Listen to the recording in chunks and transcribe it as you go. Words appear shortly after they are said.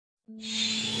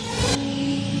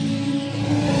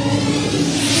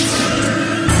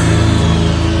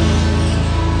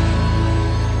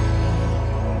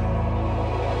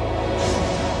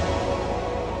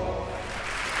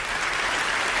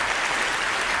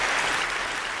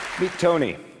Meet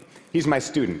Tony. He's my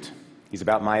student. He's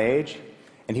about my age,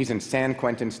 and he's in San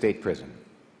Quentin State Prison.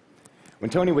 When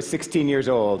Tony was 16 years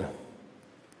old,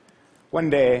 one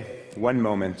day, one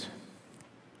moment,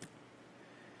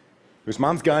 it was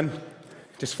Mom's gun.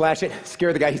 Just flash it,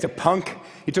 scare the guy. He's a punk.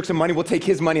 He took some money. We'll take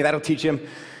his money. That'll teach him.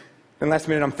 Then last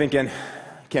minute, I'm thinking,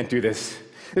 I can't do this.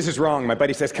 This is wrong. My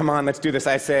buddy says, come on, let's do this.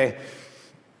 I say,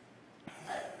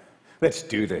 let's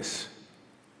do this.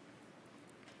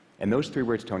 And those 3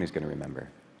 words Tony's going to remember.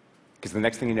 Because the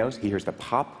next thing he knows, he hears the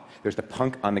pop, there's the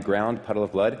punk on the ground, puddle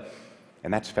of blood,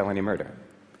 and that's felony murder.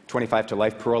 25 to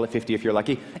life, parole at 50 if you're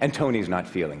lucky, and Tony's not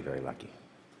feeling very lucky.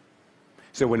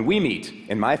 So when we meet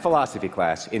in my philosophy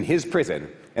class in his prison,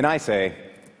 and I say,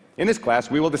 in this class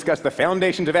we will discuss the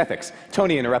foundations of ethics,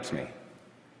 Tony interrupts me.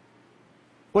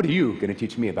 What are you going to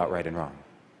teach me about right and wrong?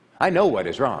 I know what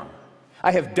is wrong.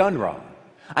 I have done wrong.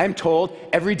 I am told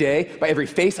every day, by every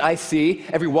face I see,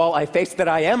 every wall I face, that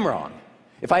I am wrong.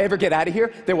 If I ever get out of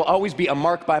here, there will always be a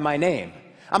mark by my name.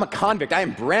 I'm a convict. I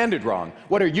am branded wrong.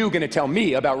 What are you going to tell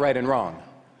me about right and wrong?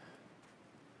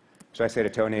 So I say to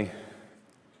Tony,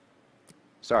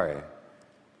 sorry,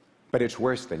 but it's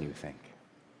worse than you think.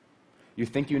 You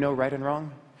think you know right and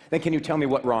wrong? Then can you tell me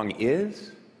what wrong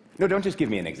is? No, don't just give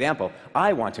me an example.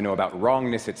 I want to know about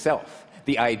wrongness itself,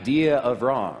 the idea of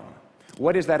wrong.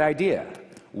 What is that idea?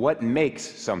 What makes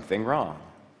something wrong?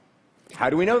 How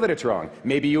do we know that it's wrong?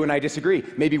 Maybe you and I disagree.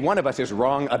 Maybe one of us is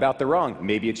wrong about the wrong.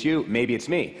 Maybe it's you, maybe it's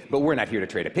me. But we're not here to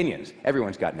trade opinions.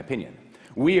 Everyone's got an opinion.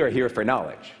 We are here for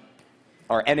knowledge.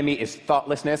 Our enemy is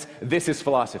thoughtlessness. This is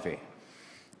philosophy.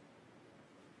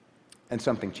 And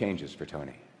something changes for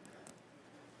Tony.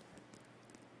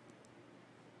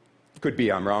 Could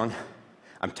be I'm wrong.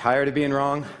 I'm tired of being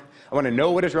wrong. I want to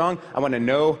know what is wrong. I want to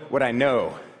know what I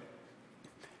know.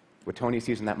 What Tony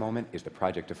sees in that moment is the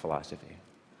project of philosophy.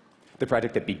 The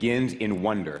project that begins in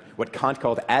wonder, what Kant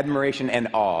called admiration and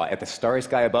awe at the starry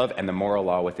sky above and the moral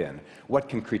law within. What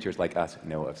can creatures like us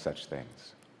know of such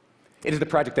things? It is the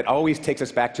project that always takes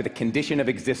us back to the condition of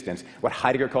existence, what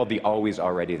Heidegger called the always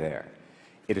already there.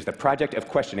 It is the project of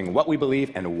questioning what we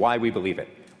believe and why we believe it,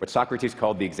 what Socrates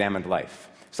called the examined life.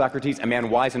 Socrates, a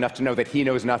man wise enough to know that he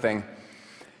knows nothing.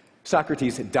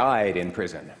 Socrates died in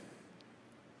prison.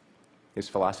 His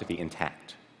philosophy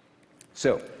intact.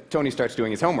 So, Tony starts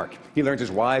doing his homework. He learns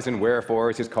his whys and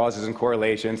wherefores, his causes and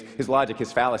correlations, his logic,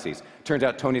 his fallacies. Turns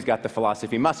out Tony's got the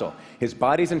philosophy muscle. His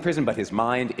body's in prison, but his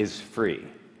mind is free.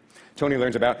 Tony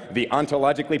learns about the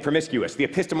ontologically promiscuous, the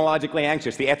epistemologically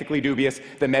anxious, the ethically dubious,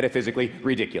 the metaphysically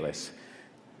ridiculous.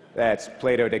 That's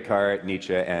Plato, Descartes,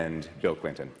 Nietzsche, and Bill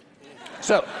Clinton.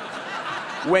 So,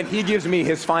 when he gives me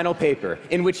his final paper,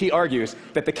 in which he argues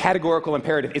that the categorical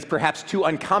imperative is perhaps too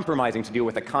uncompromising to deal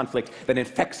with a conflict that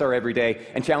infects our everyday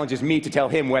and challenges me to tell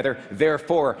him whether,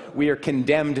 therefore, we are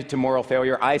condemned to moral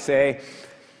failure, I say,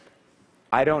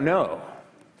 I don't know.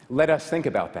 Let us think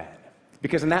about that.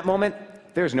 Because in that moment,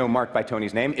 there's no mark by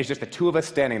Tony's name. It's just the two of us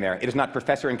standing there. It is not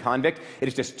professor and convict. It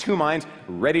is just two minds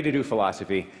ready to do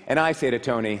philosophy. And I say to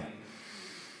Tony,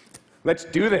 let's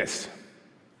do this.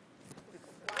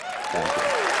 Thank you.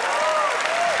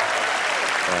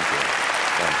 Thank you.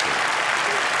 Thank you.